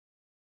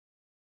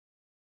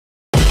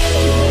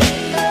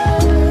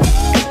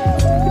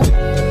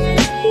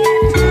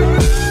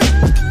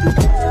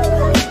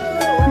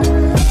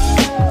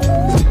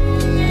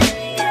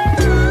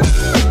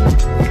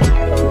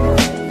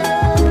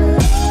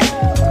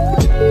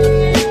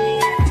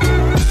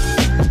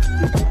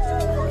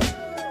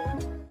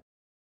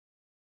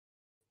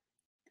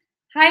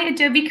Hi,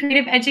 Adobe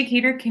Creative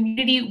Educator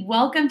community.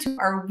 Welcome to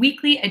our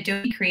weekly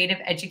Adobe Creative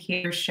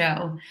Educator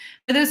show.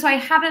 For those who I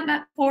haven't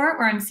met before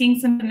or I'm seeing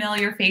some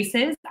familiar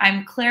faces,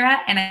 I'm Clara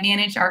and I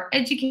manage our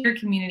educator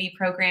community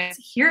programs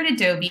here at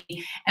Adobe,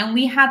 and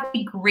we have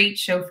a great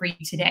show for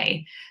you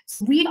today.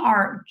 So we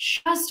are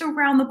just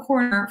around the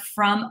corner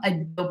from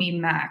Adobe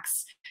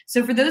MAX.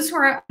 So for those who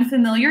are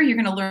unfamiliar, you're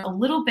going to learn a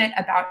little bit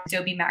about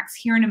Adobe MAX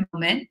here in a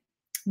moment.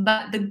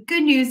 But the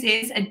good news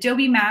is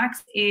Adobe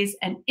MAX is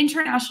an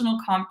international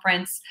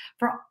conference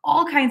for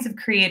all kinds of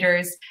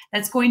creators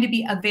that's going to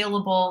be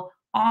available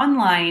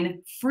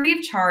online free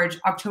of charge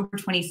October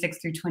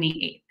 26th through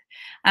 28th.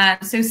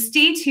 So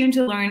stay tuned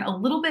to learn a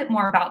little bit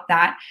more about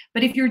that.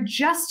 But if you're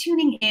just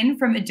tuning in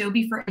from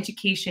Adobe for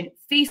Education,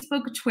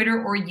 Facebook,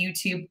 Twitter, or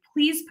YouTube,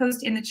 please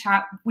post in the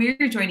chat where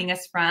you're joining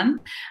us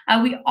from.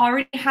 We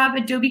already have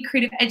Adobe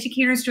Creative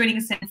Educators joining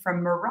us in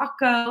from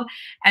Morocco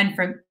and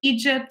from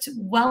Egypt.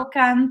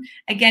 Welcome.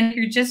 Again, if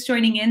you're just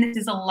joining in, this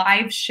is a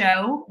live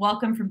show.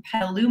 Welcome from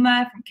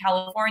Petaluma, from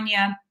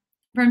California,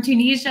 from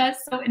Tunisia,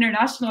 so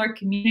international, our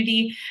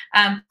community.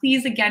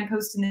 Please, again,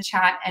 post in the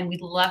chat, and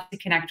we'd love to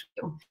connect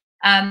with you.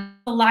 A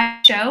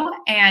live show,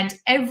 and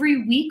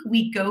every week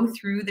we go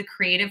through the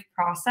creative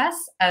process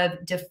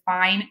of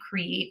define,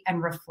 create,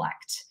 and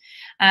reflect.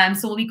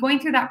 So we'll be going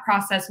through that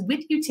process with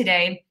you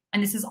today,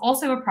 and this is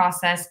also a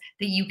process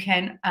that you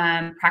can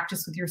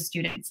practice with your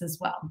students as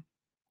well.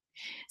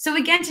 So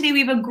again, today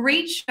we have a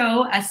great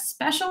show, a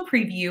special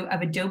preview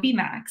of Adobe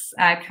MAX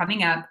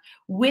coming up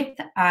with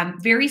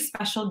very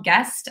special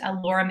guest,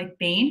 Laura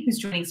McBain, who's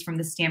joining us from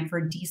the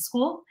Stanford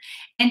D.school,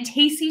 and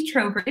Tacey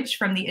Trowbridge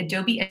from the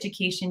Adobe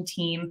Education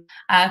team,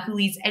 who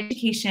leads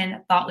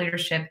education, thought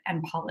leadership,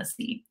 and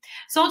policy.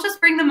 So I'll just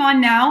bring them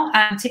on now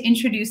to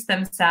introduce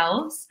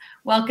themselves.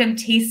 Welcome,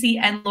 Tacey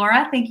and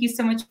Laura. Thank you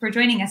so much for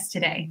joining us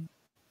today.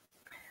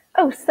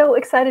 Oh, so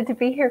excited to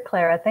be here,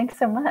 Clara. Thanks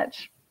so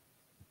much.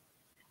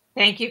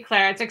 Thank you,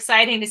 Claire. It's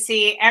exciting to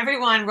see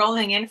everyone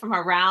rolling in from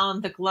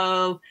around the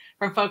globe,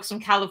 from folks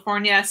from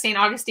California, St.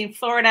 Augustine,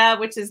 Florida,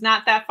 which is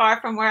not that far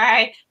from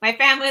where my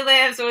family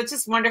lives. So it's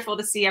just wonderful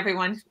to see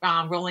everyone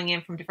rolling in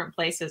from different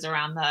places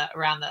around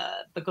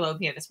the globe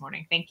here this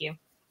morning. Thank you.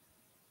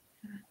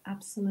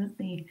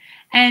 Absolutely.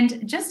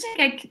 And just to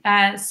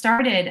get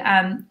started,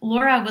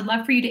 Laura, would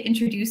love for you to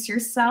introduce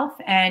yourself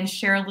and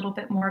share a little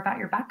bit more about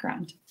your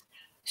background.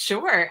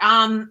 Sure.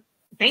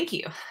 Thank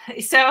you.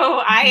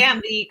 So I am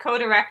the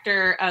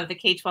co-director of the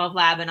K12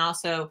 Lab and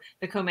also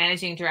the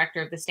co-managing director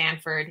of the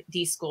Stanford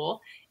D.school.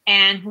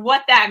 And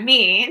what that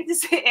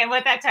means and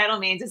what that title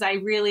means is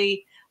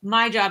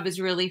my job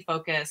is really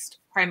focused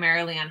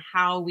primarily on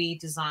how we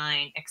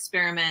design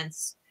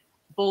experiments,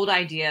 bold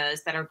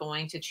ideas that are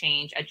going to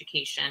change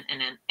education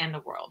and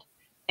the world.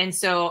 And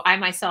so I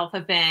myself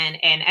have been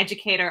an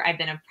educator. I've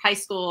been a high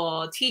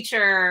school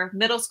teacher,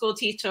 middle school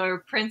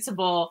teacher,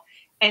 principal.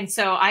 And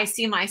so I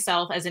see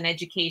myself as an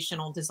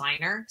educational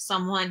designer,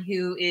 someone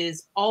who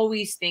is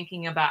always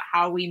thinking about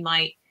how we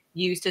might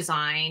use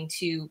design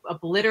to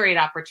obliterate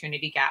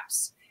opportunity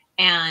gaps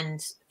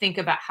and think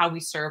about how we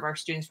serve our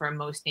students who are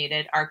most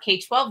needed. Our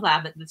K12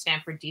 lab at the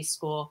Stanford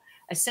D.school,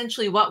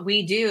 essentially what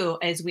we do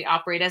is we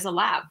operate as a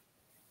lab.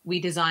 We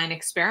design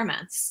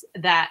experiments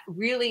that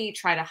really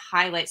try to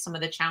highlight some of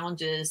the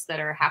challenges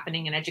that are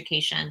happening in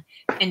education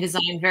and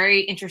design very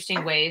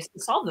interesting ways to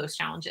solve those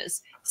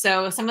challenges.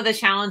 So some of the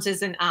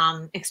challenges and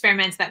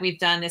experiments that we've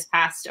done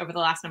over the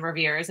last number of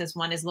years is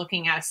one is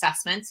looking at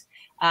assessment.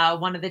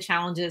 One of the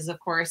challenges, of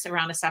course,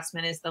 around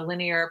assessment is the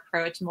linear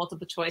approach,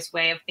 multiple choice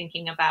way of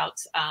thinking about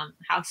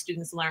how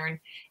students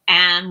learn.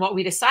 And what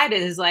we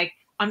decided is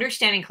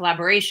understanding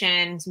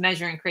collaborations,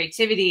 measuring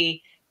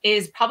creativity,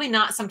 is probably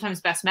not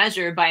sometimes best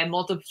measured by a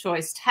multiple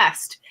choice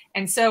test.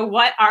 And so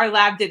what our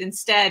lab did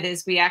instead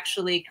is we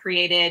actually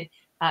created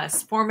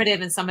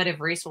formative and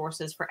summative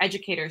resources for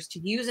educators to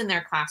use in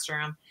their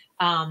classroom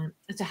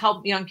to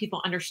help young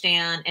people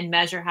understand and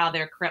measure how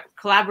they're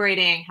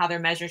collaborating, how they're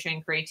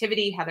measuring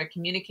creativity, how they're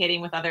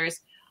communicating with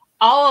others.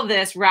 All of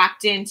this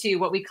wrapped into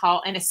what we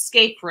call an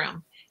escape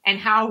room, and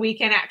how we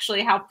can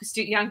actually help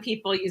young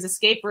people use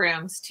escape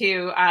rooms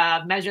to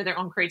measure their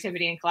own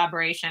creativity and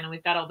collaboration. And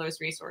we've got all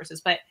those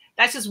resources. But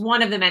that's just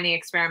one of the many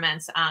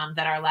experiments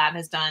that our lab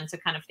has done to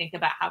kind of think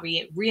about how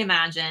we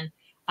reimagine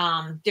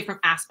different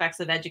aspects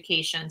of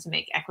education to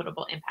make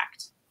equitable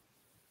impact.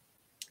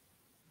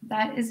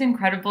 That is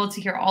incredible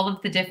to hear all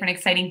of the different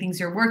exciting things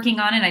you're working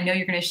on. And I know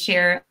you're going to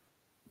share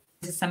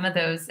some of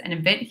those in a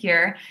bit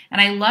here.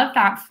 And I love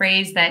that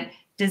phrase that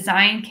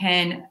design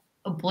can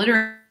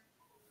obliterate.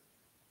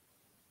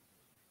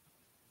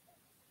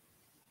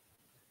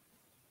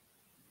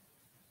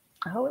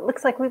 Oh, it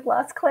looks like we've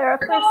lost Clara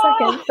for a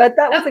second, but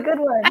that was a good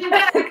one.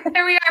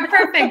 There we are.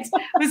 Perfect.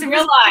 It was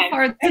real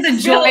live. It's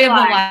the joy of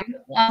a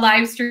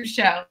live stream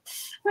show.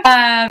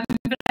 But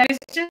I was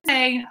just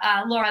saying,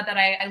 Laura, that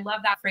I love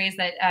that phrase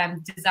that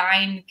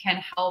design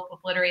can help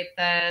obliterate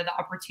the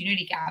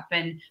opportunity gap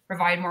and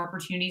provide more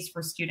opportunities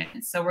for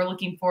students. So we're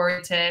looking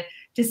forward to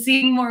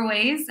seeing more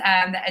ways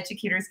that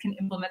educators can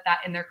implement that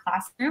in their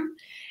classroom.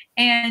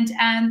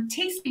 And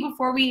Tasty,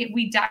 before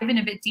we dive in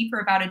a bit deeper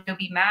about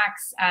Adobe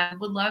Max,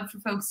 would love for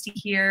folks to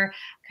hear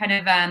kind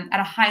of at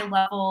a high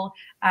level,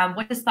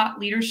 what does thought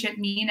leadership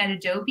mean at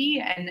Adobe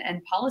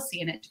and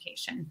policy in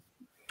education?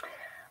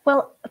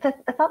 Well, the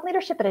thought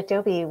leadership at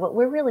Adobe, what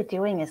we're really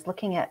doing is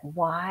looking at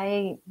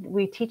why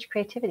we teach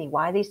creativity,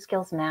 why these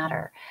skills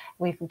matter.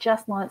 We've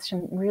just launched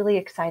some really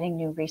exciting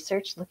new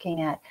research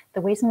looking at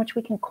the ways in which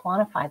we can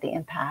quantify the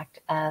impact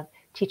of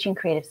teaching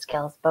creative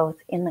skills, both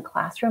in the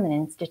classroom and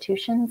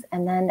institutions,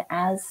 and then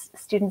as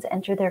students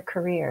enter their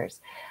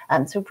careers.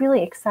 So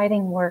really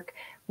exciting work.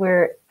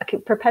 We're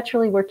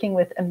perpetually working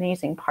with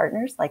amazing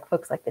partners like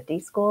folks like the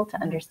D.school to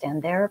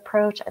understand their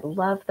approach. I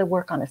love the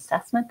work on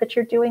assessment that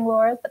you're doing,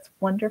 Laura. That's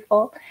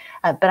wonderful.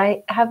 But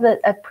I have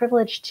a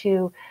privilege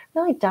to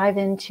really dive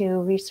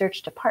into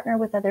research, to partner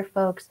with other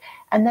folks,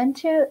 and then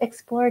to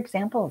explore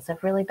examples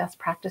of really best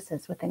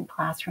practices within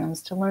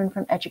classrooms to learn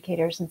from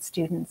educators and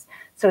students.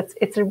 So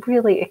it's a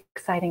really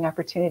exciting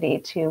opportunity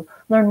to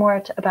learn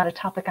more about a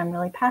topic I'm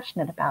really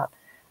passionate about.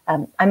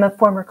 I'm a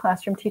former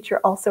classroom teacher,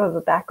 also have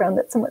a background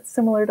that's somewhat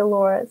similar to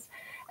Laura's.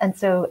 And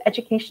so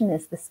education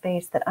is the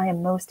space that I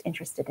am most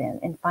interested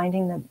in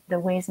finding the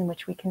ways in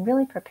which we can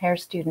really prepare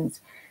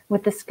students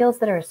with the skills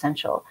that are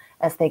essential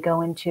as they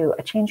go into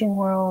a changing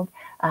world,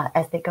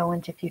 as they go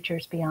into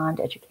futures beyond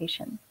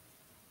education.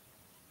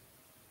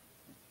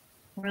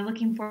 We're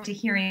looking forward to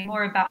hearing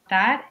more about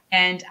that.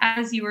 And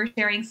as you were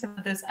sharing some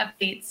of those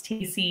updates,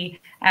 Tacey,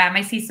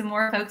 I see some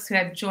more folks who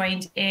have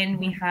joined in.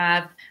 We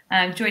have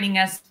joining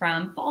us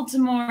from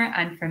Baltimore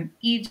and from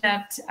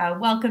Egypt.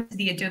 Welcome to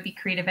the Adobe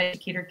Creative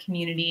Educator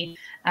community.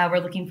 We're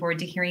looking forward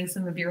to hearing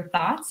some of your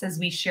thoughts as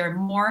we share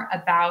more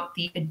about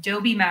the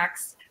Adobe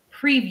MAX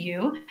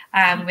Preview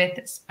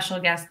with special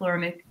guest Laura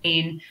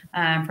McBain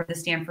from the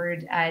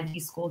Stanford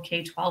d.school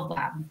K12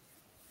 Lab.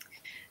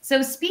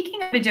 So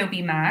speaking of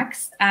Adobe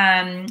Max,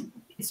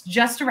 it's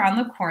just around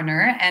the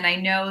corner, and I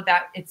know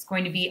that it's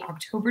going to be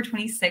October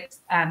 26th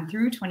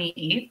through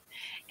 28th.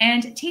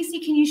 And Tacey,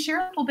 can you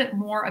share a little bit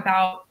more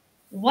about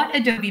what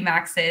Adobe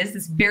Max is,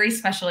 this very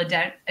special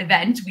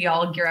event we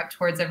all gear up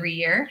towards every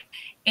year,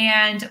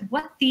 and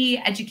what the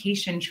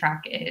education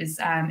track is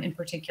in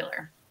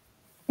particular?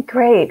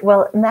 Great.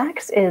 Well,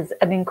 MAX is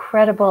an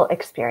incredible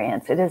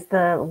experience. It is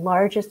the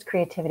largest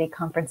creativity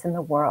conference in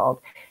the world.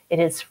 It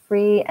is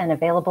free and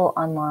available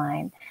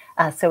online.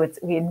 So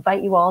we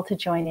invite you all to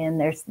join in.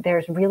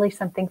 There's really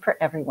something for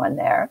everyone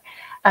there.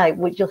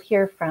 You'll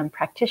hear from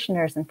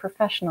practitioners and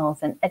professionals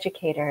and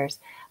educators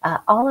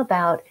all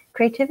about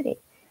creativity.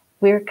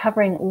 We're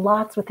covering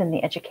lots within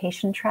the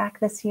education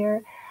track this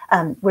year.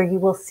 Where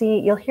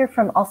you'll hear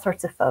from all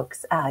sorts of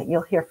folks.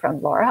 You'll hear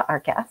from Laura, our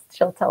guest.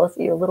 She'll tell us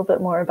a little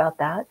bit more about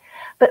that.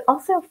 But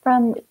also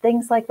from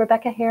things like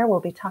Rebecca Hare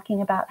will be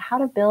talking about how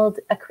to build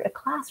a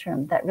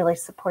classroom that really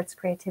supports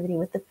creativity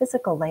with the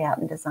physical layout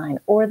and design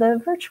or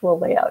the virtual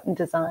layout and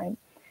design.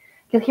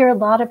 You'll hear a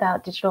lot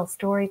about digital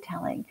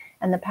storytelling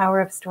and the power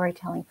of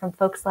storytelling from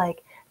folks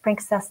like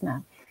Frank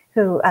Sesno,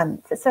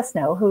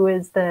 who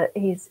is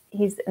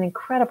he's an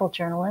incredible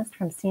journalist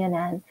from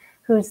CNN,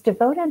 who's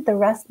devoted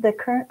the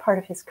current part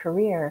of his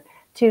career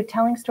to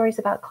telling stories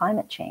about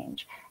climate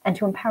change and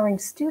to empowering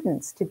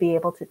students to be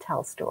able to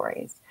tell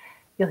stories.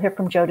 You'll hear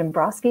from Joe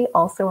Dombrowski,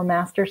 also a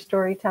master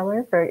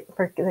storyteller for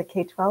the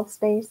K12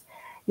 space.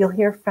 You'll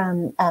hear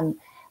from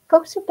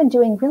folks who've been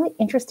doing really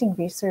interesting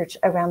research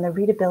around the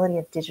readability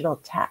of digital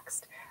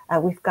text.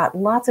 We've got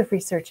lots of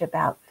research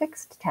about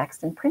fixed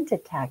text and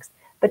printed text,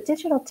 but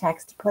digital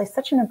text plays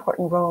such an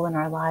important role in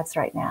our lives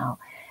right now.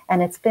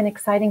 And it's been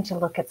exciting to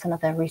look at some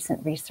of the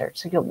recent research.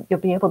 So you'll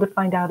be able to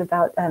find out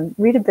about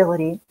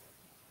readability,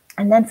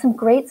 and then some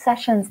great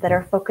sessions that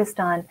are focused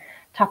on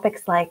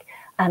topics like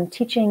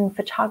teaching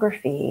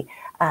photography,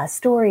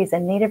 stories,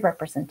 and native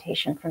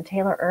representation from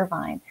Taylor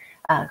Irvine,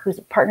 who's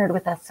partnered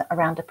with us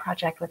around a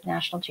project with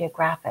National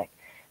Geographic.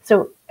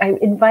 So I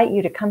invite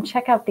you to come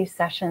check out these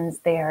sessions.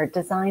 They are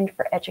designed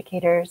for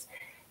educators.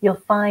 You'll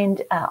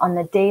find on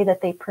the day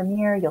that they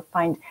premiere, you'll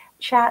find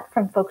chat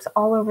from folks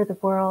all over the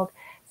world.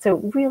 So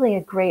really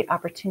a great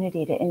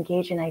opportunity to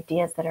engage in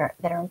ideas that are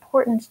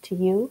important to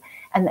you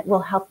and that will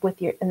help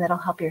that'll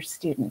help your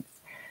students.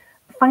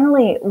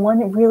 Finally,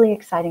 one really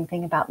exciting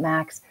thing about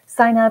Max,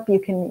 sign up, you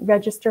can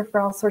register for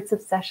all sorts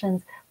of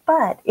sessions,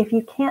 but if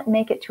you can't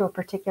make it to a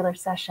particular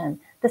session,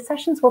 the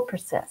sessions will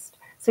persist.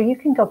 So you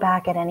can go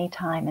back at any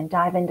time and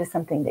dive into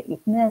something that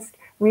you've missed,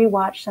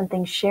 rewatch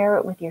something, share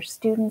it with your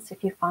students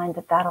if you find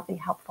that that'll be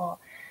helpful.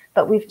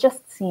 But we've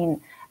just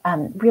seen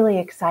really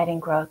exciting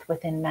growth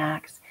within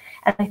Max.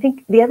 And I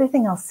think the other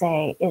thing I'll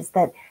say is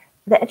that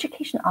the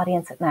education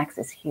audience at MAX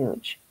is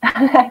huge.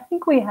 I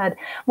think we had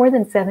more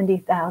than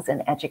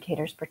 70,000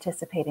 educators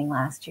participating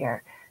last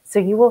year. So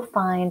you will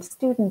find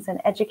students and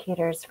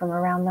educators from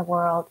around the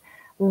world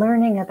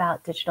learning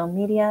about digital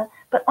media,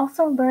 but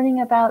also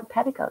learning about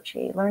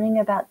pedagogy, learning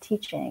about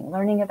teaching,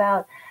 learning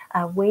about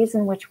ways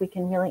in which we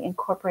can really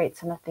incorporate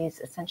some of these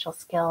essential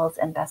skills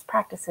and best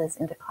practices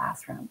into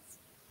classrooms.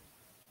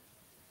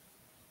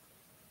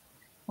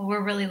 Well,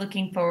 we're really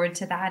looking forward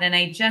to that. And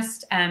I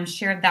just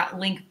shared that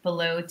link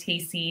below,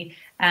 Tacey,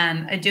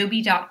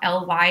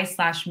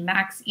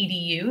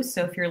 adobe.ly/maxedu.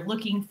 So if you're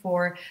looking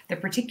for the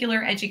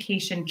particular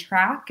education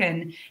track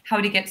and how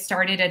to get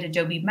started at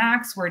Adobe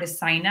Max, where to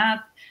sign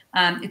up,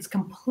 it's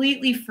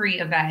completely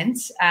free event.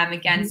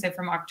 Again, so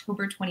from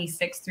October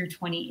 26th through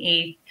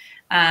 28th,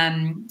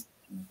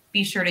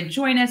 be sure to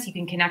join us. You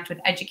can connect with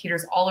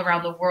educators all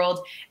around the world.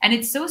 And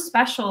it's so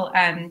special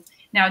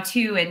now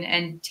too.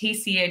 And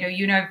Tacey, I know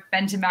you and I have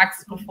been to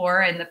Max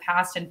before in the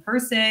past in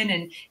person,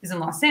 and it was in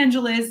Los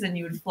Angeles, and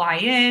you would fly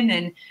in,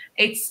 and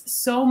it's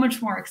so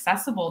much more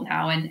accessible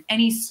now. And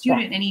any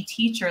student, any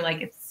teacher,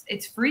 like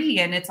it's free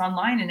and it's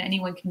online and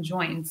anyone can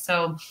join.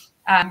 So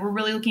we're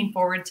really looking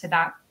forward to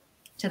that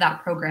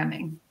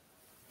programming.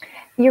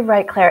 You're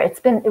right, Claire.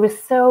 It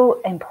was so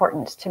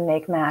important to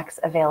make Max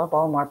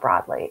available more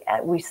broadly.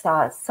 We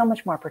saw so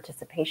much more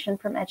participation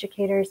from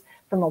educators,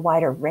 from a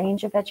wider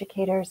range of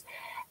educators.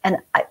 And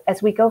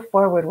as we go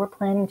forward, we're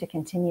planning to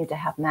continue to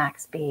have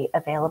Max be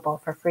available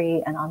for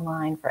free and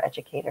online for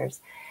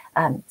educators.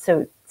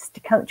 So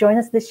join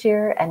us this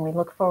year, and we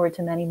look forward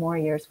to many more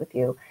years with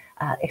you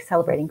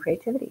celebrating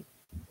creativity.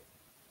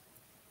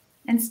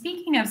 And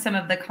speaking of some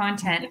of the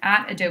content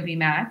at Adobe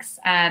Max,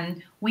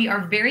 we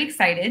are very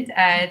excited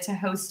to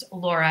host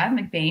Laura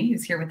McBain,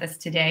 who's here with us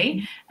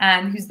today,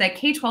 who's the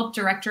K12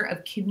 Director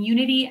of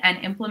Community and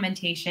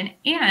Implementation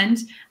and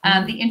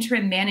the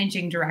Interim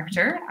Managing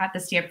Director at the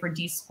Stanford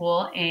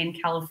D.school in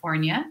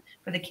California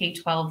for the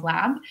K12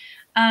 Lab.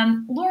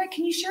 Laura,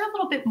 can you share a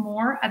little bit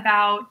more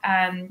about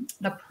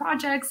the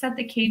projects at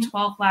the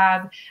K12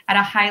 Lab at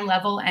a high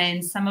level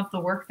and some of the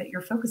work that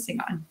you're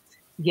focusing on?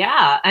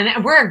 Yeah,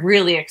 and we're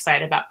really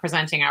excited about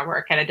presenting our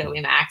work at Adobe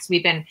Max.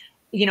 We've been,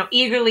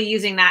 eagerly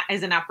using that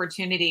as an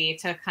opportunity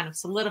to kind of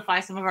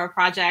solidify some of our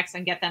projects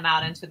and get them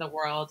out into the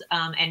world.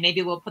 And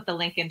maybe we'll put the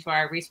link into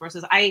our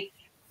resources.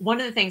 One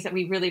of the things that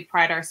we really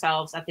pride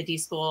ourselves at the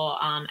D.school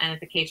and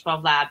at the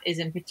K12 Lab is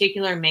in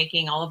particular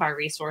making all of our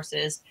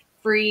resources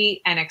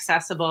free and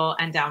accessible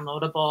and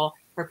downloadable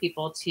for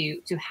people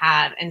to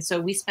have. And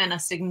so we spend a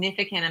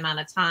significant amount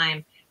of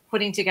time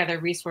putting together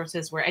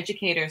resources where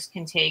educators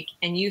can take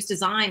and use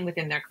design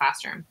within their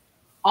classroom,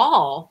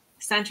 all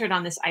centered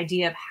on this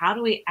idea of how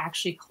do we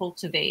actually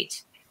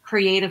cultivate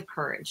creative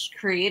courage,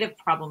 creative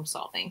problem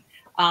solving.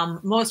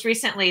 Most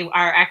recently,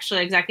 our actual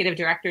executive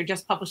director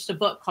just published a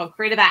book called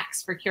Creative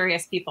Acts for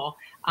Curious People.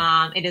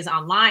 It is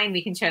online.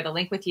 We can share the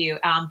link with you,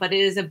 but it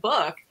is a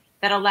book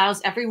that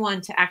allows everyone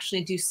to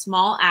actually do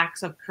small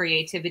acts of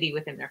creativity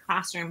within their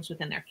classrooms,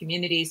 within their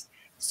communities,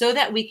 so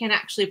that we can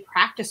actually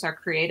practice our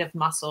creative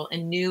muscle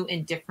in new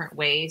and different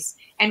ways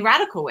and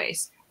radical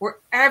ways where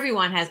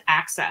everyone has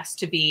access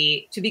to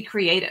be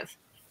creative,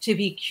 to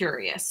be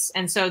curious.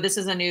 And so this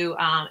is a new,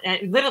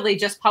 literally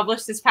just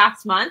published this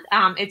past month.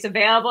 It's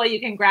available. You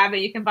can grab it.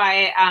 You can buy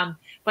it.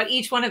 But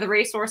each one of the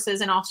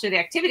resources and also the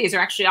activities are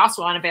actually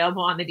also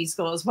available on the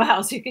D.school as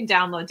well. So you can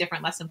download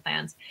different lesson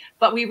plans.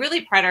 But we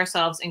really pride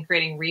ourselves in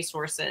creating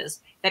resources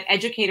that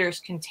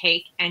educators can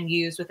take and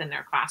use within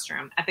their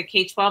classroom. At the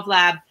K12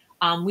 Lab,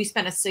 we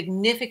spent a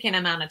significant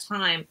amount of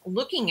time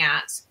looking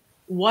at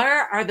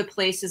where are the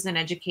places in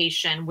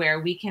education where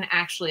we can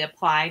actually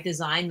apply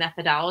design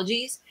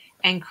methodologies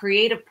and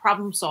creative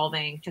problem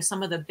solving to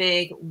some of the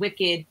big,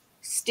 wicked,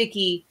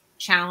 sticky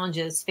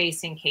challenges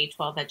facing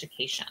K-12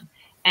 education.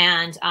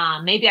 And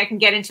maybe I can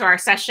get into our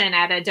session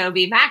at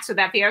Adobe Max. Would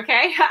that be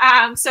okay?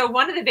 So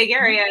one of the big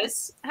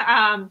areas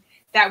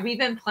that we've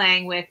been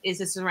playing with is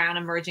this around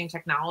emerging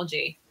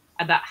technology,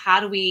 about how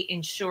do we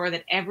ensure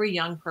that every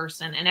young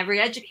person and every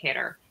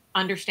educator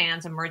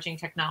understands emerging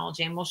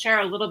technology. And we'll share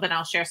a little bit,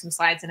 I'll share some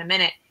slides in a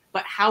minute,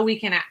 but how we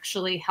can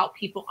actually help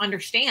people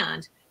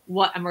understand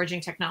what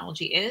emerging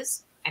technology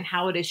is and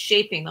how it is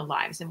shaping the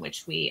lives in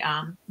which we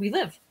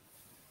live.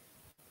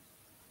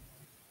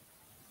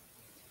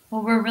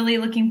 Well, we're really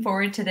looking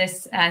forward to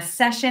this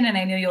session, and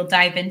I know you'll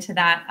dive into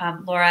that,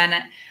 Laura.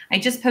 And I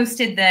just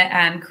posted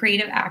the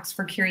Creative Acts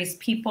for Curious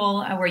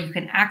People, where you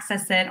can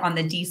access it on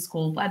the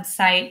D.school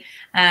website.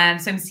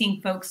 So I'm seeing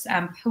folks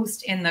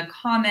post in the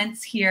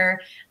comments here.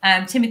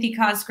 Timothy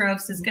Cosgrove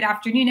says, "Good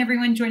afternoon,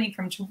 everyone joining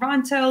from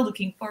Toronto.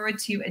 Looking forward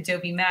to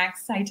Adobe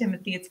Max." Hi,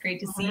 Timothy. It's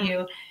great to see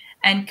you.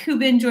 And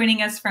Kubin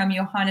joining us from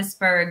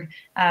Johannesburg.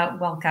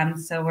 Welcome.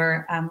 So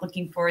we're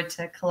looking forward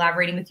to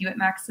collaborating with you at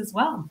Max as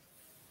well.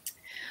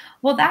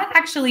 Well, that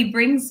actually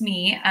brings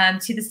me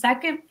to the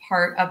second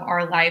part of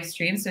our live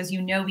stream. So as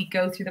you know, we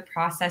go through the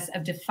process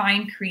of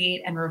define,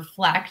 create, and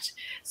reflect.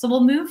 So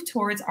we'll move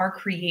towards our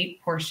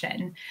create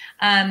portion.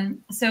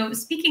 So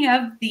speaking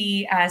of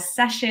the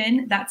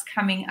session that's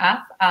coming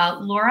up,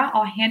 Laura,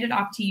 I'll hand it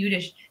off to you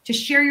to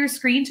share your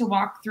screen to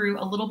walk through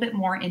a little bit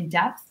more in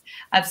depth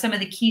of some of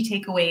the key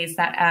takeaways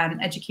that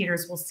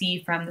educators will see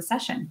from the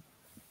session.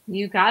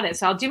 You got it.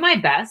 So I'll do my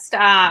best.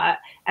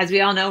 As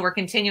we all know, we're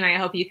continuing. I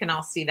hope you can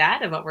all see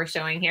that of what we're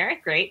showing here.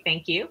 Great.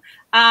 Thank you.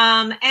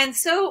 And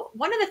so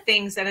one of the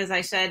things that, as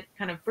I said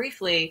kind of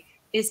briefly,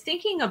 is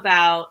thinking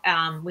about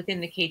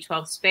within the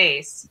K-12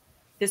 space,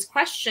 this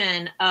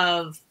question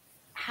of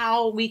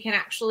how we can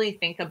actually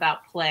think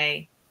about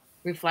play,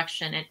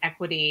 reflection, and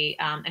equity,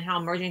 and how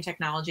emerging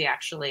technology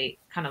actually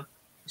kind of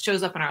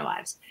shows up in our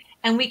lives.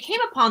 And we came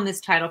upon this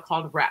title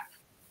called REP,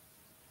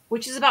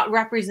 which is about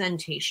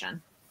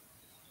representation.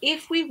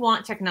 If we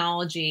want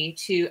technology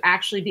to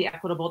actually be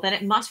equitable, then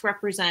it must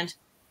represent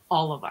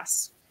all of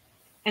us.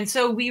 And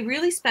so we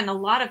really spend a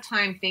lot of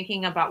time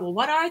thinking about, well,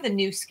 what are the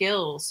new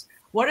skills?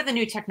 What are the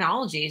new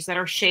technologies that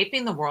are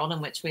shaping the world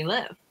in which we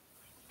live?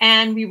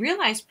 And we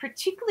realized,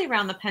 particularly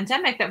around the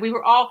pandemic, that we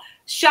were all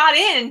shot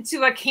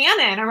into a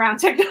cannon around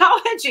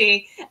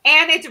technology,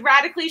 and it's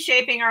radically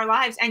shaping our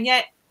lives. And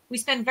yet we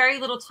spend very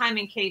little time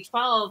in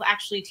K12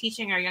 actually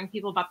teaching our young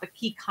people about the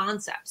key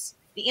concepts,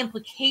 the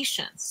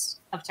implications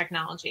of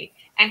technology,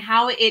 and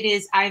how it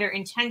is either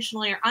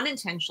intentionally or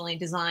unintentionally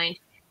designed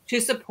to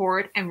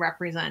support and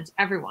represent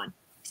everyone.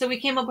 So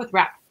we came up with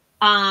REP.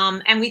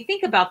 And we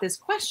think about this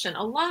question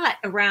a lot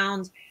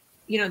around,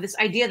 this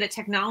idea that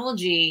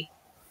technology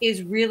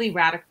is really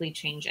radically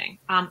changing.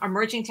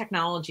 Emerging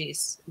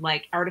technologies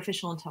like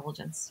artificial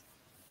intelligence,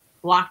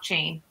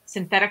 blockchain,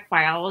 synthetic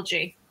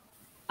biology,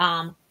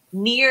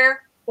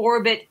 near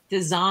orbit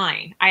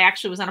design. I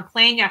actually was on a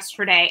plane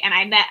yesterday and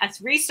I met a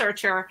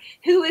researcher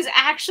who is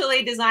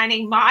actually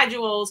designing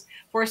modules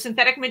for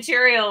synthetic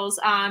materials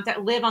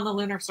that live on the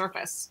lunar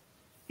surface.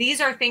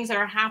 These are things that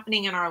are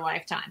happening in our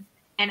lifetime.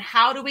 And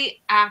how do we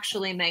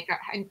actually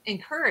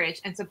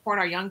encourage and support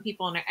our young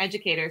people and our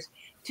educators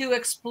to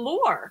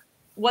explore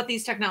what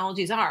these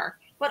technologies are,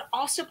 but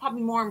also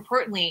probably more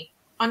importantly,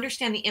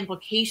 understand the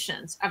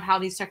implications of how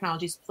these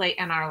technologies play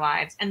in our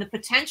lives and the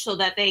potential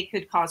that they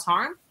could cause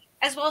harm,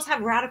 as well as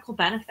have radical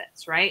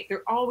benefits, right?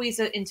 They're always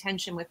in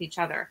tension with each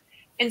other.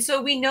 And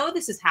so we know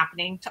this is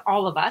happening to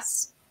all of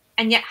us.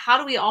 And yet, how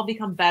do we all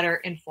become better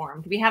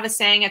informed? We have a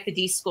saying at the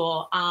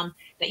D.school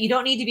that you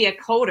don't need to be a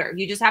coder.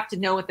 You just have to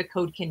know what the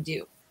code can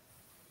do.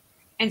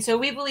 And so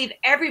we believe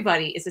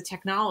everybody is a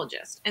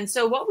technologist. And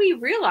so what we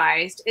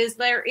realized is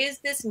there is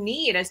this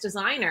need as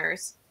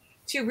designers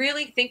to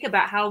really think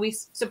about how we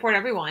support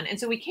everyone. And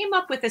so we came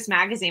up with this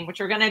magazine, which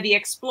we're going to be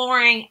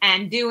exploring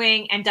and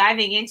doing and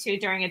diving into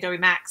during Adobe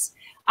MAX.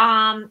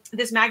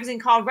 This magazine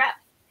called REP.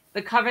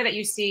 The cover that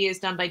you see is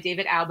done by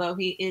David Albo.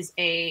 He is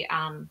a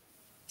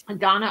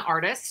Ghana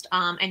artist,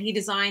 and he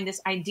designed this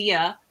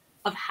idea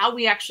of how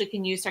we actually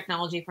can use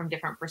technology from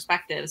different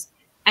perspectives.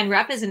 And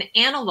REP is an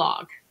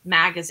analog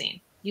magazine.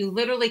 You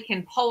literally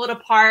can pull it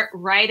apart,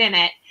 write in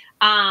it.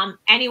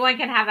 Anyone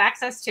can have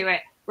access to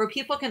it, where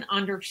people can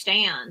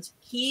understand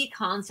key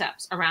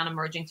concepts around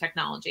emerging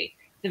technology.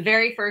 The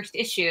very first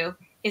issue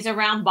is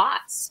around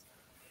bots.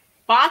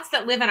 Bots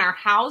that live in our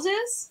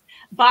houses,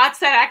 bots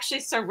that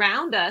actually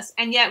surround us,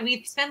 and yet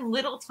we've spent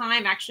little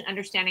time actually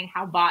understanding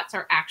how bots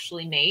are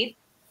actually made,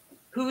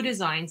 who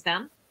designs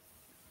them,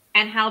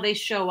 and how they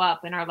show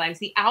up in our lives,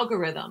 the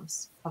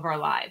algorithms of our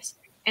lives.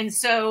 And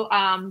so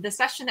the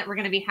session that we're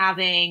going to be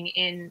having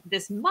in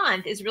this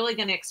month is really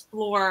going to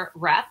explore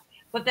REP,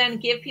 but then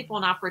give people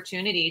an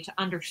opportunity to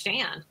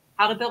understand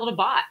how to build a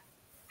bot,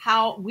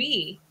 how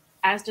we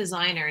as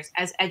designers,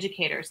 as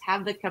educators,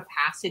 have the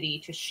capacity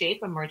to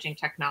shape emerging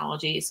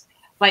technologies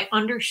by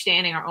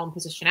understanding our own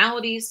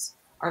positionalities,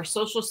 our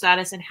social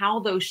status, and how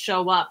those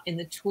show up in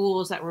the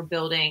tools that we're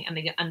building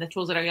and the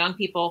tools that our young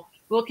people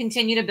will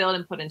continue to build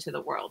and put into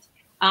the world.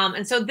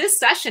 And so this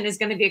session is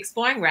going to be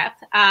exploring REP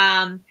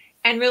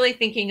and really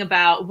thinking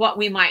about what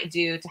we might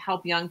do to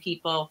help young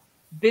people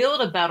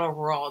build a better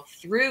world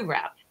through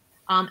REP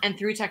and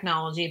through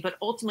technology, but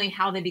ultimately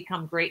how they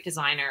become great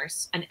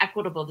designers and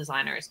equitable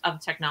designers of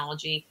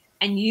technology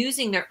and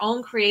using their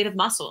own creative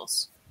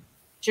muscles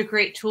to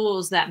create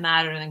tools that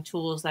matter and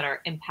tools that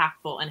are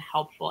impactful and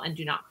helpful and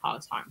do not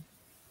cause harm.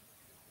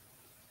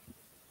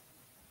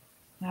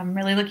 I'm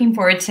really looking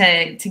forward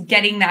to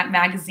getting that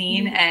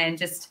magazine and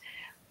just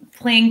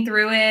playing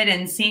through it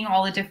and seeing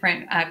all the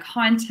different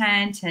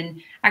content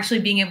and actually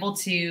being able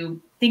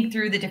to think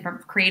through the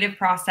different creative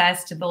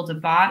process to build a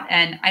bot.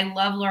 And I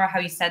love, Laura, how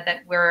you said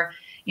that we're,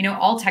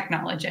 all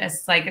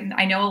technologists. Like,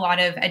 I know a lot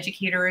of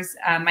educators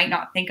might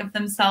not think of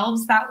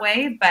themselves that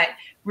way, but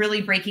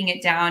really breaking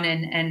it down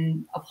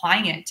and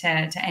applying it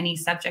to any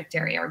subject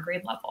area or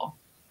grade level.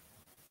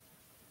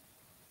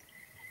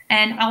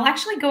 And I'll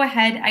actually go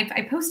ahead.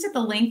 I posted the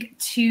link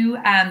to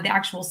the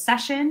actual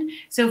session.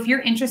 So if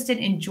you're interested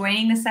in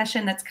joining the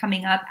session that's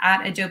coming up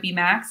at Adobe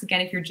MAX, again,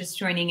 if you're just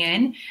joining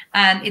in,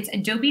 it's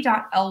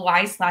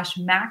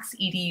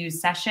adobe.ly/maxedu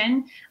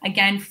session.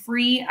 Again,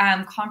 free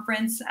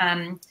conference,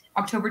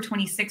 October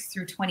 26th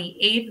through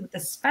 28th with a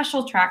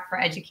special track for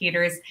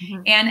educators.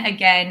 And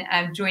again,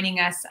 joining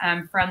us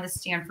from the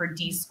Stanford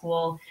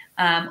D.school,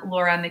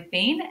 Laura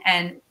McBain,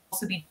 and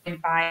also be joined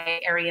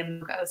by Area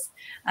Mogos,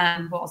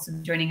 who will also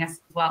be joining us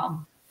as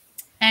well.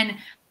 And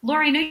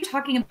Laura, I know you're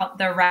talking about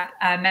the REP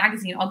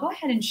magazine. I'll go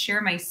ahead and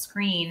share my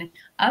screen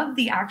of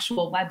the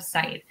actual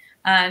website.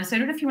 So I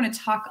don't know if you want to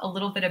talk a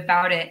little bit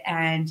about it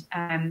and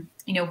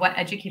what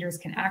educators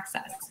can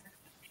access.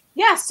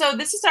 Yeah, so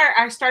this is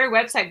our starter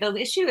website. The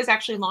issue is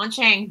actually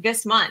launching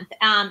this month.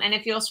 And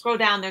if you'll scroll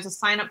down, there's a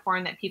sign up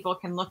form that people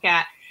can look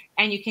at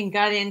and you can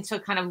get into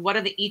kind of what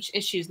are each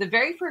issues. The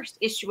very first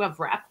issue of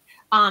Rep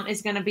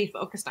is going to be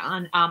focused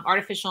on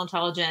artificial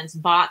intelligence,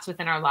 bots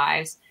within our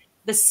lives.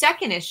 The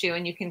second issue,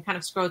 and you can kind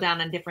of scroll down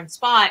a different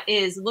spot,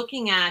 is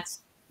looking at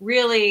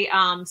really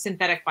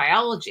synthetic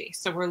biology.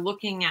 So we're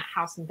looking at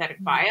how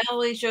synthetic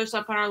biology shows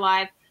up in our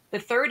life. The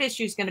third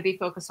issue is going to be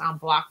focused on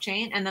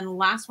blockchain. And then the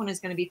last one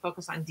is going to be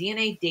focused on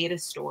DNA data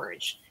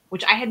storage,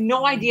 which I had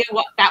no idea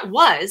what that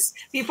was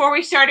before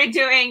we started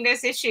doing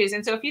these issues.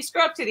 And so if you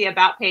scroll up to the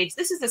About page,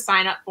 this is the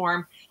sign up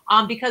form.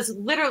 Because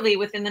literally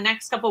within the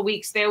next couple of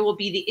weeks,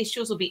 the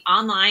issues will be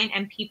online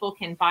and people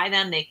can buy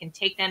them, they can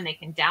take them, they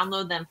can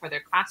download them for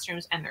their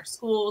classrooms and their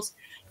schools.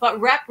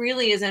 But Rep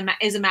really is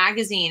a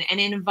magazine, and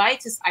it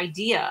invites this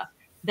idea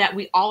that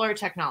we all are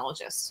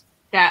technologists,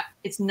 that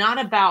it's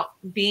not about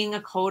being a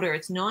coder,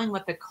 it's knowing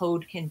what the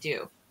code can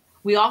do.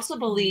 We also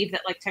believe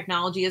that like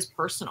technology is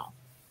personal,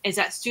 is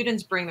that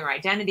students bring their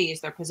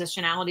identities, their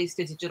positionalities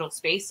to digital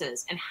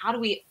spaces. And how do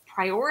we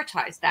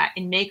prioritize that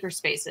in maker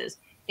spaces,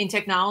 in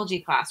technology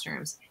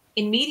classrooms,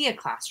 in media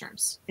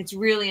classrooms? It's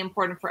really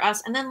important for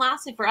us. And then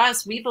lastly, for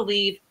us, we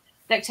believe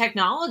that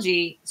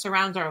technology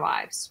surrounds our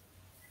lives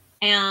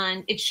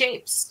and it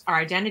shapes our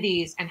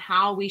identities and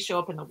how we show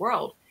up in the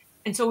world.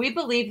 And so we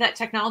believe that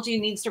technology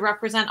needs to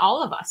represent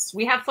all of us.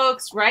 We have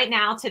folks right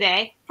now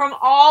today from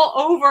all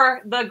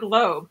over the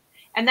globe.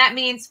 And that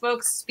means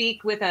folks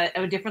speak with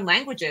a different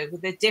languages,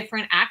 with a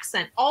different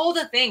accent, all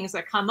the things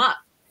that come up,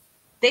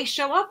 they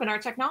show up in our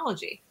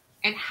technology.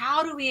 And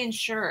how do we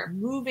ensure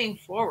moving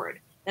forward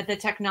that the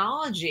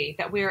technology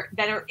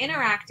that are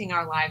interacting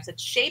our lives,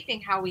 that's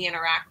shaping how we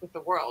interact with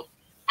the world,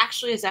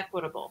 actually is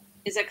equitable,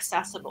 is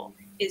accessible,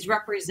 is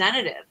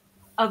representative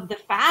of the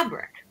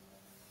fabric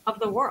of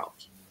the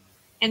world?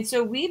 And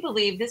so we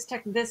believe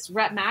this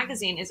Rep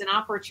magazine is an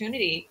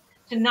opportunity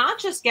to not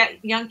just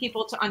get young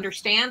people to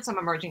understand some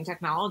emerging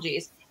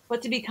technologies,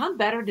 but to become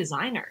better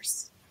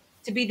designers,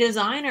 to be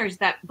designers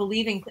that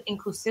believe in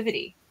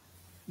inclusivity,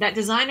 that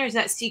designers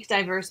that seek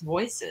diverse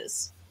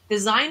voices,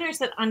 designers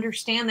that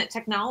understand that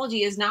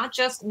technology is not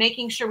just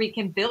making sure we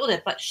can build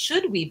it, but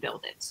should we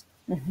build it?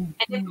 And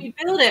if we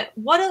build it,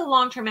 what are the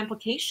long-term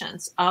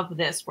implications of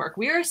this work?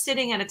 We are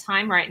sitting at a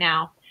time right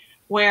now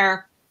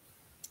where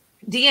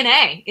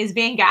DNA is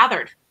being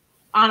gathered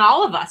on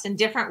all of us in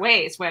different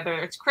ways, whether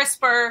it's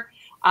CRISPR,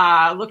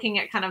 looking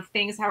at kind of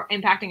things how are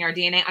impacting our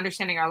DNA,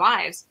 understanding our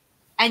lives.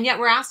 And yet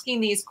we're asking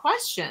these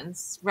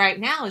questions right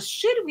now is,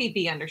 should we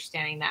be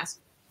understanding this?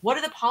 What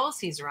are the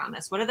policies around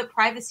this? What are the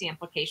privacy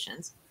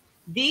implications?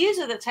 These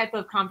are the type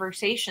of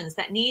conversations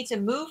that need to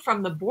move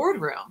from the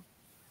boardroom,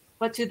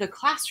 but to the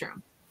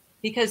classroom,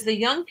 because the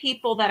young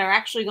people that are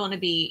actually going to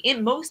be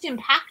most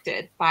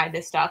impacted by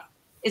this stuff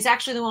is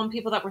actually the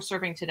people that we're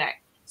serving today.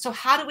 So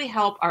how do we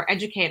help our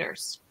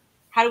educators?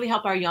 How do we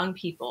help our young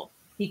people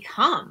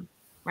become,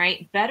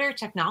 right, better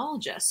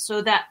technologists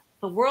so that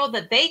the world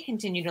that they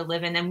continue to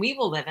live in and we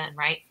will live in,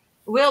 right,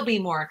 will be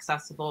more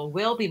accessible,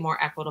 will be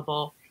more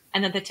equitable,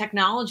 and that the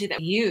technology that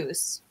we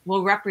use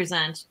will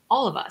represent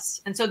all of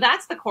us. And so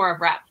that's the core of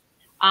Rep.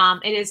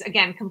 It is,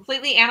 again,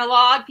 completely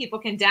analog. People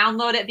can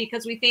download it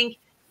because we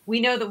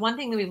know that one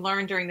thing that we've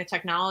learned during the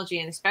technology,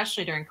 and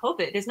especially during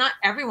COVID, is not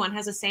everyone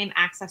has the same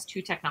access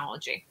to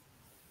technology.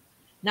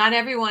 Not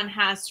everyone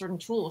has certain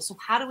tools. So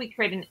how do we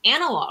create an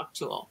analog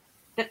tool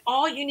that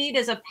all you need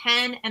is a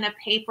pen and a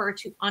paper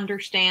to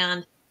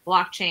understand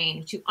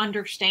blockchain, to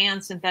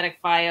understand synthetic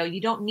bio?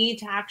 You don't need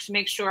to actually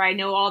make sure I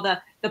know all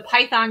the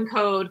Python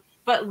code,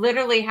 but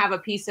literally have a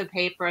piece of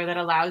paper that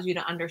allows you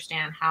to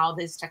understand how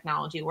this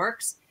technology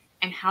works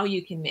and how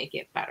you can make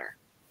it better.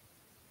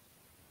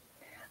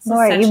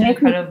 Laura, you make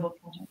incredible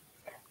project.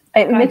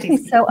 It makes me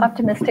so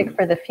optimistic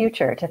for the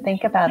future to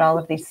think about all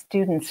of these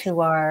students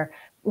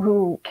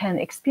who can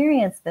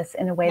experience this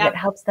in a way that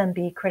helps them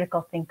be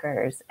critical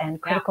thinkers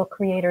and critical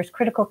creators,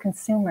 critical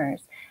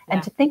consumers,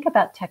 and to think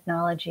about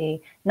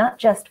technology, not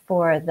just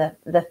for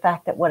the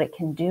fact that what it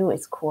can do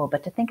is cool,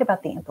 but to think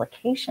about the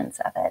implications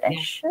of it. And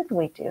should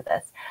we do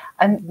this?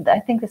 I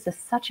think this is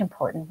such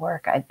important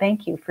work. I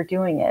thank you for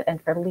doing it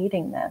and for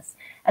leading this,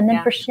 and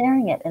then for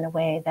sharing it in a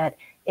way that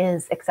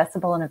is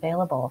accessible and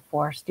available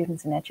for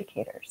students and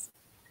educators.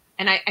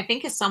 And I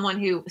think as someone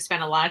who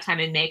spent a lot of time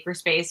in maker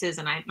spaces,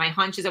 and my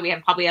hunch is that we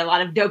have probably a lot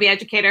of Adobe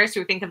educators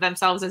who think of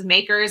themselves as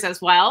makers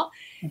as well,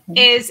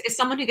 is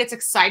someone who gets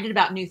excited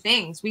about new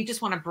things. We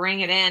just want to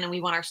bring it in and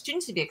we want our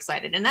students to be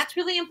excited. And that's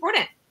really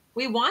important.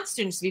 We want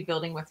students to be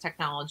building with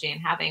technology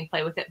and having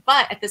play with it.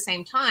 But at the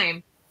same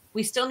time,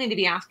 we still need to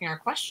be asking our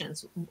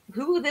questions.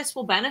 Who this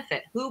will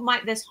benefit? Who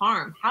might this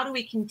harm? How do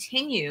we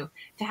continue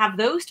to have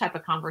those type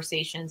of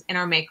conversations in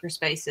our maker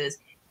spaces,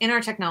 in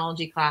our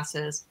technology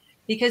classes?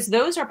 Because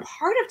those are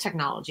part of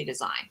technology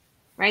design,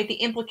 right? The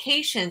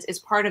implications is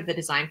part of the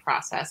design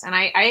process. And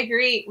I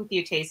agree with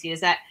you, Tacy, is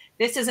that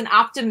this is an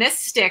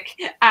optimistic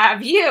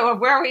view of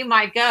where we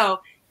might go,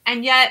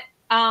 and yet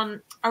a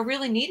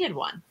really needed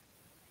one.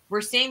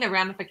 We're seeing the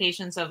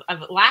ramifications of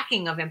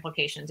lacking of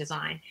implication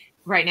design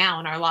right now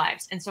in our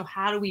lives. And so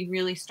how do we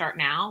really start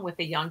now with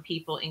the young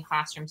people in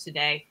classrooms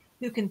today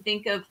who can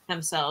think of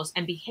themselves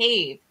and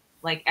behave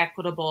like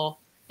equitable,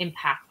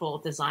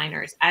 impactful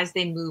designers as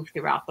they move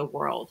throughout the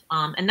world.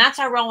 And that's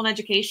our role in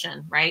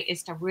education, right?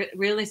 Is to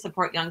really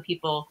support young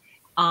people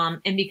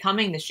in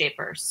becoming the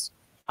shapers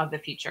of the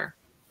future.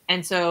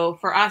 And so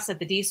for us at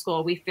the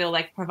D.School, we feel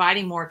like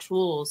providing more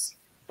tools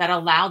that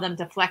allow them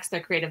to flex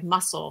their creative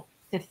muscle,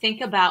 to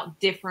think about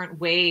different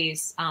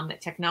ways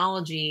that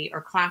technology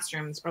or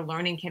classrooms or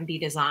learning can be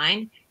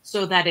designed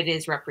so that it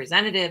is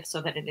representative,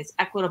 so that it is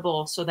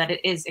equitable, so that it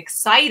is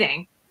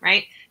exciting,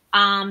 right?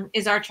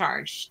 Is our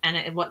charge,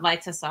 and what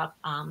lights us up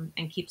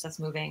and keeps us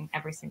moving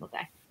every single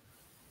day.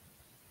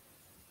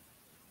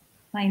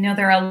 I know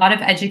there are a lot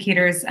of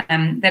educators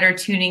that are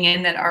tuning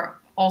in that are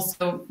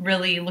also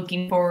really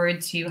looking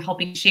forward to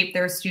helping shape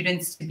their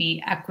students to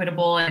be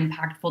equitable and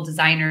impactful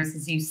designers,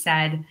 as you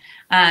said.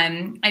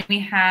 And we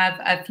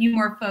have a few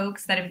more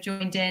folks that have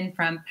joined in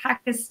from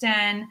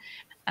Pakistan.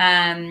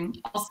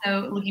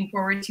 Also looking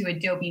forward to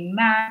Adobe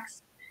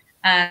MAX.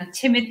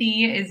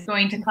 Timothy is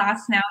going to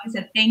class now. He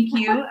said, thank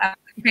you.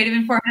 Creative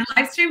informative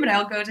live stream, but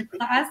I'll go to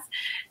class.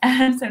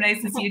 So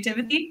nice to see you,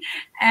 Timothy.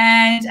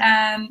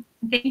 And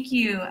thank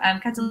you,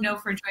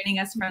 Catalino, for joining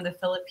us from the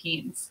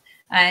Philippines.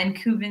 And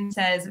Kuben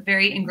says,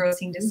 very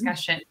engrossing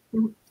discussion.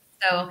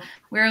 So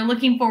we're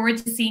looking forward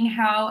to seeing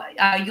how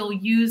you'll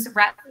use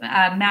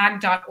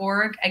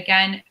mag.org.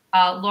 Again,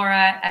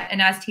 Laura,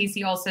 and as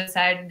Tacey also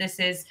said, this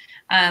is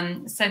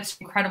such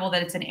incredible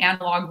that it's an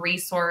analog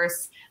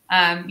resource,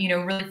 you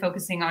know, really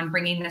focusing on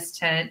bringing this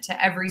to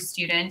every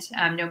student,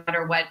 no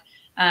matter what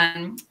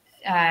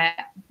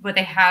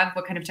they have,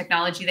 what kind of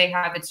technology they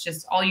have. It's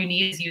just all you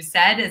need, as you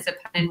said, is a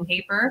pen and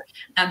paper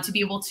to be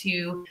able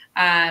to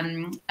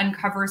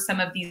uncover some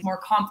of these more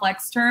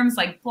complex terms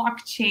like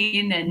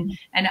blockchain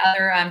and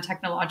other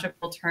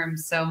technological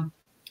terms. So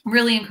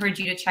really encourage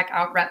you to check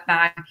out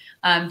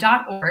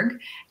repmag.org,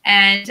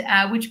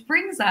 and which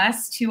brings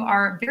us to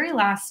our very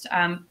last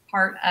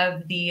part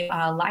of the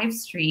live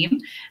stream,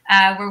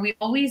 where we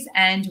always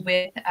end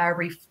with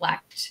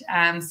reflect.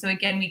 So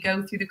again, we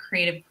go through the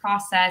creative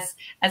process,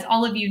 as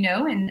all of you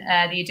know, in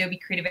the Adobe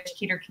Creative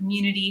Educator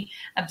community,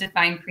 of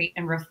define, create,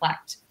 and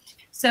reflect.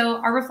 So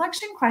our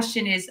reflection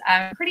question is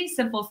pretty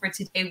simple for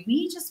today.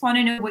 We just want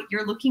to know what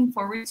you're looking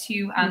forward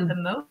to the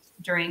most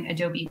during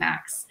Adobe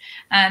MAX.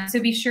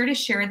 So be sure to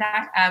share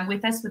that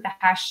with us with the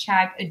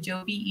hashtag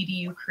Adobe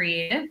EDU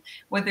Creative,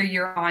 whether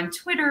you're on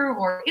Twitter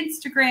or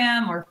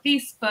Instagram or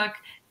Facebook.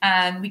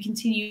 We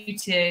continue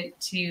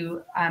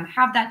to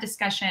have that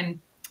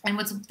discussion. And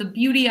what's the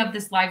beauty of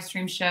this live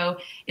stream show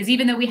is,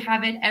 even though we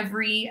have it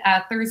every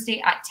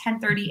Thursday at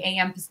 10:30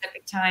 a.m.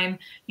 Pacific time,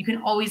 you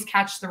can always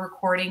catch the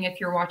recording if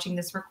you're watching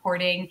this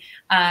recording,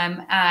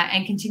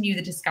 and continue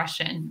the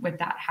discussion with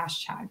that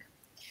hashtag.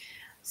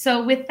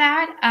 So with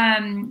that,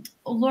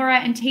 Laura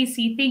and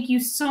Tacey, thank you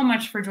so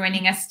much for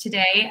joining us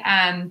today.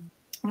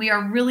 We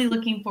are really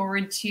looking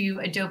forward to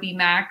Adobe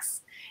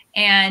MAX.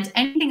 And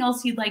anything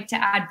else you'd like to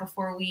add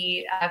before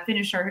we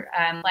finish our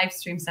live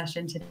stream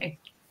session today?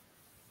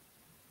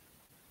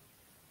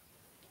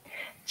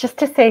 Just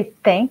to say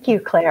thank you,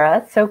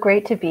 Clara. So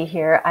great to be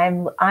here.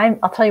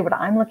 I'll tell you what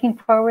I'm looking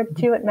forward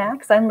to at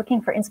MAX. I'm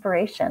looking for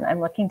inspiration. I'm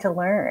looking to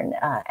learn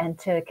and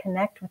to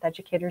connect with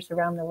educators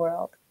around the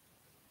world.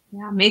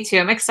 Yeah, me too.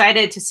 I'm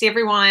excited to see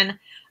everyone.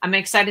 I'm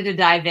excited to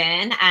dive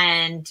in,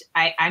 and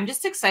I'm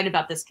just excited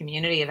about this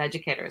community of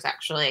educators,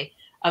 actually,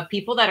 of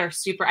people that are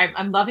super.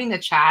 I'm loving the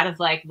chat of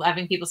like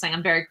having people saying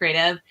I'm very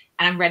creative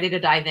and I'm ready to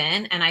dive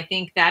in. And I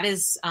think that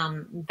is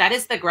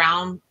the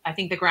ground. I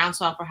think the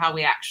groundswell for how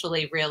we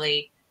actually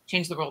really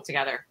change the world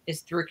together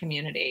is through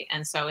community.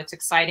 And so it's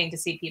exciting to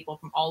see people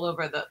from all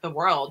over the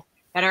world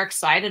that are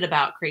excited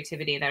about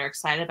creativity, that are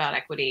excited about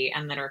equity,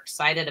 and that are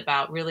excited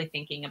about really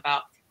thinking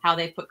about how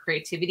they put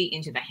creativity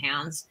into the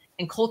hands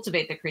and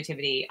cultivate the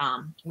creativity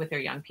with their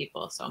young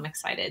people. So I'm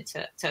excited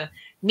to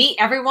meet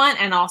everyone,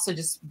 and also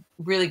just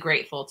really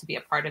grateful to be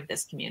a part of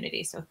this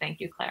community. So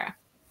thank you, Clara.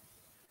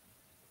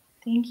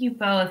 Thank you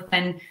both.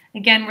 And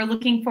again, we're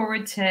looking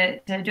forward to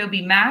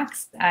Adobe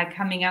MAX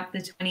coming up the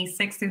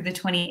 26th through the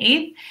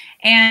 28th.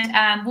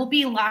 And we'll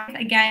be live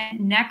again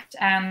next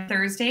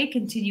Thursday,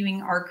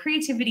 continuing our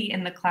Creativity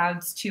in the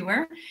Clouds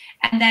tour.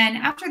 And then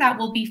after that,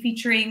 we'll be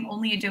featuring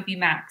only Adobe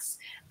MAX.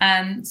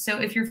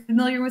 So if you're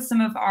familiar with some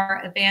of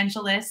our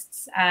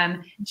evangelists,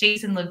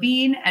 Jason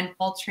Levine and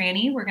Paul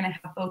Tranny, we're going to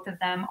have both of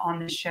them on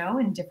the show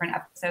in different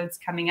episodes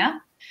coming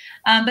up.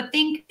 But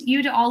thank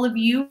you to all of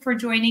you for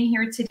joining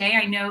here today.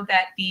 I know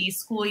that the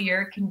school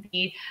year can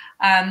be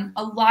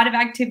a lot of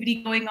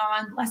activity going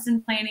on,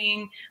 lesson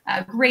planning,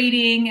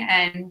 grading,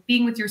 and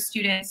being with your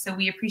students. So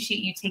we appreciate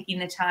you taking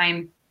the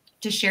time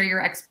to share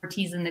your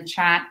expertise in the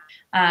chat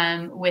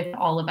with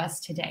all of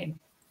us today.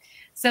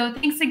 So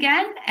thanks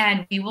again,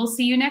 and we will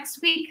see you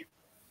next week.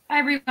 Bye,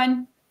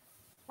 everyone.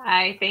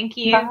 Bye. Thank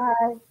you.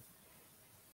 Bye.